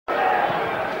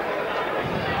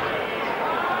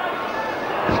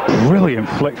Brilliant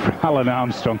flick from Alan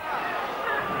Armstrong.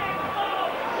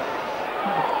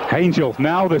 Angel,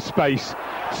 now the space.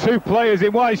 Two players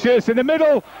in white shirts in the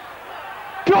middle.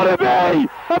 Gotta be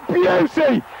a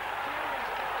beauty!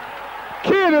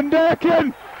 Kieran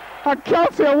Durkin and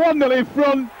County are 1-0 in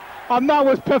front, and that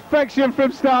was perfection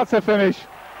from start to finish.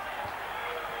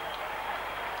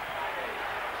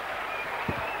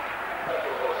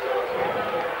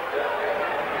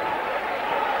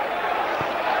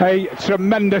 A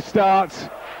tremendous start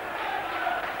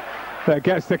that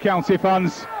gets the County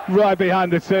fans right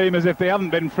behind the team as if they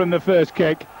hadn't been from the first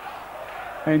kick.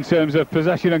 In terms of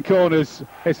possession and corners,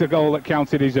 it's a goal that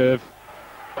County deserve.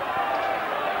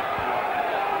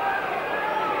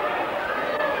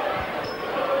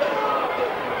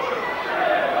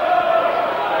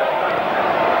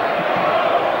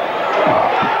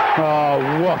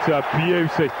 Oh, what a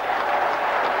beauty.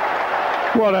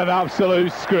 What an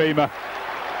absolute screamer.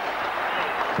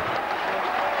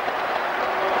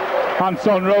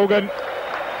 Anton Rogan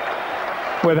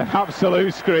with an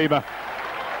absolute screamer.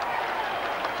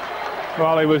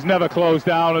 Well, he was never closed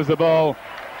down as the ball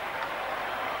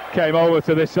came over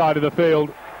to this side of the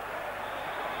field.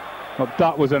 But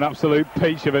that was an absolute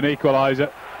peach of an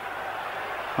equaliser.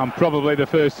 And probably the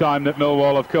first time that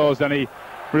Millwall have caused any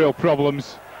real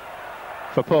problems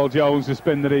for Paul Jones, the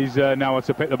spin that he's now had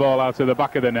to pick the ball out of the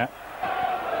back of the net.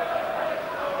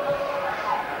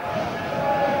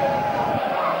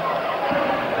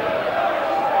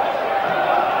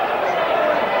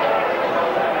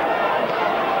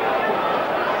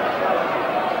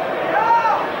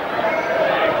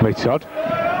 Lee Todd,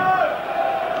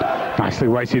 nicely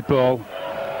weighted ball.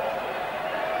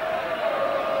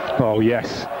 Oh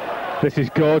yes, this is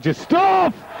gorgeous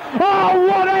stuff. Oh,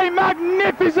 what a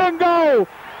magnificent goal!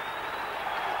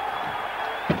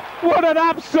 What an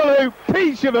absolute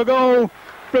peach of a goal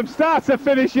from start to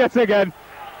finish yet again.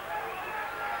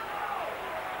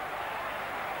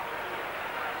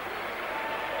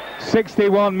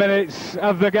 "61 minutes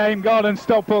of the game gone and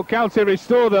Stockport County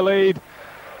restore the lead.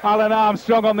 Alan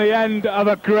Armstrong on the end of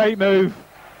a great move.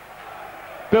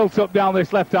 Built up down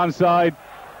this left-hand side.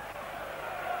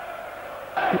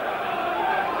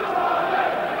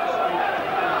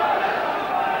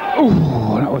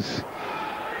 Ooh, that was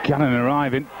Gannon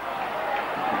arriving.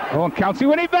 Oh, and County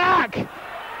win it back!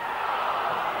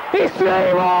 It's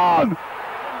 3-1!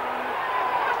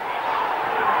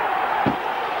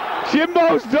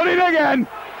 Jimbo's done it again!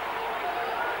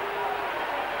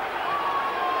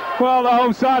 Well, the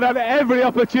home side had every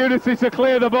opportunity to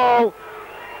clear the ball.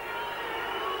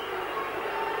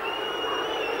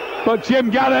 But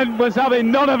Jim Gannon was having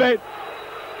none of it.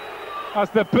 As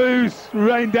the boos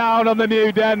rained down on the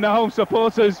new den, the home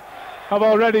supporters have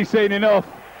already seen enough.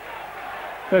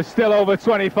 There's still over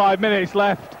 25 minutes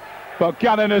left, but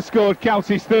Gannon has scored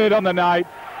County's third on the night.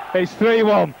 It's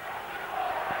 3-1.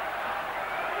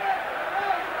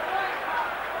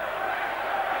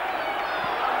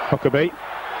 Huckabee.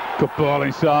 Good ball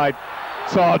inside.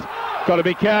 Todd, got to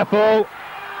be careful.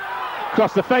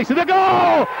 Across the face of the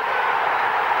goal!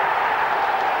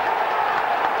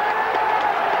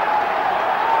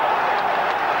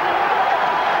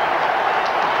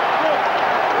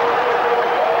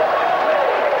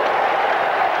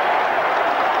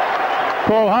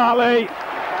 Paul Hartley,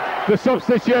 the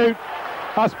substitute,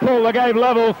 has pulled the game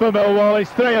level for Millwall. It's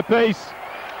 3 apiece.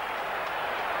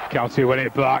 County win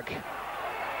it back.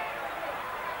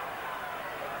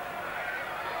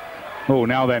 Oh,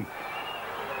 now then,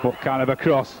 what kind of a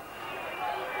cross?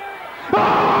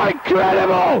 Oh,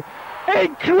 incredible!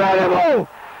 Incredible!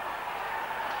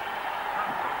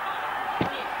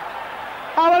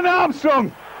 Alan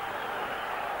Armstrong!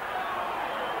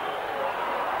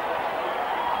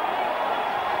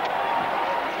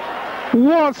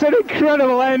 What an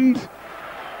incredible end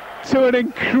to an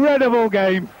incredible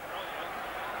game.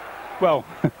 Well,